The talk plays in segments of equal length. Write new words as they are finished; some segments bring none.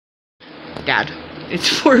Dad, it's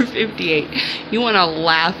 4:58. You want to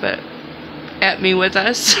laugh at me with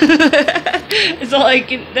us? It's all I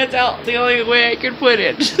can. That's the only way I can put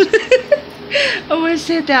it.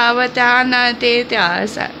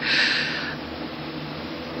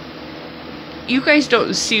 You guys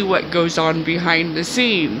don't see what goes on behind the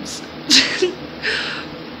scenes.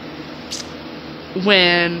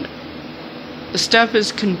 When stuff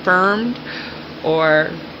is confirmed,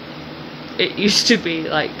 or it used to be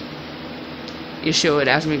like, Yeshua would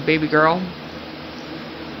ask me, baby girl.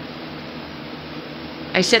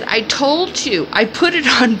 I said, I told you. I put it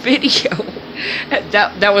on video.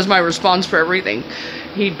 That was my response for everything.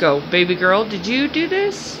 He'd go, baby girl, did you do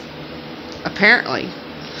this? Apparently.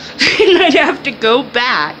 And I'd have to go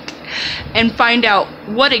back and find out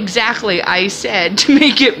what exactly I said to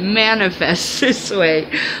make it manifest this way.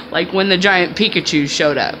 Like when the giant Pikachu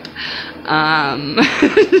showed up.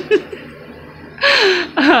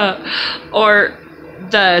 Or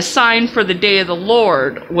the sign for the day of the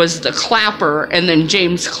Lord was the clapper, and then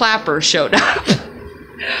James Clapper showed up.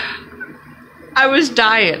 I was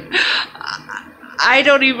dying. I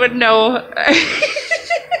don't even know.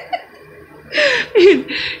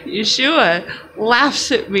 Yeshua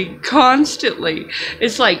laughs at me constantly.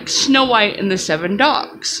 It's like Snow White and the 7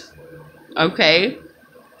 Dogs. Okay?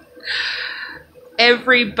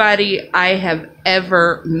 Everybody I have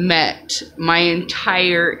ever met, my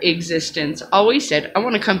entire existence, always said, I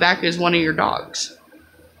want to come back as one of your dogs.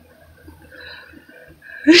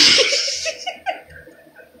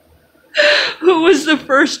 Who was the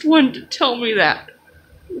first one to tell me that?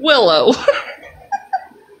 Willow.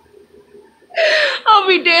 I'll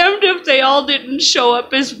be damned if they all didn't show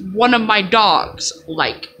up as one of my dogs,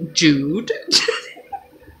 like Jude.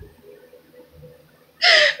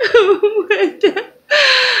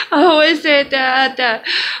 Oh, is it that?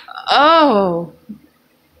 Oh.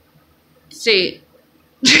 See,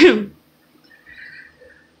 you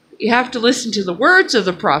have to listen to the words of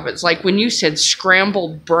the prophets, like when you said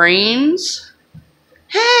scrambled brains.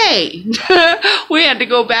 Hey, we had to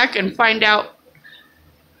go back and find out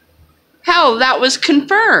how that was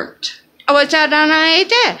confirmed. Oh, it's out on I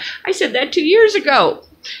said that 2 years ago.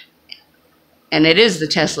 And it is the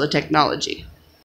Tesla technology.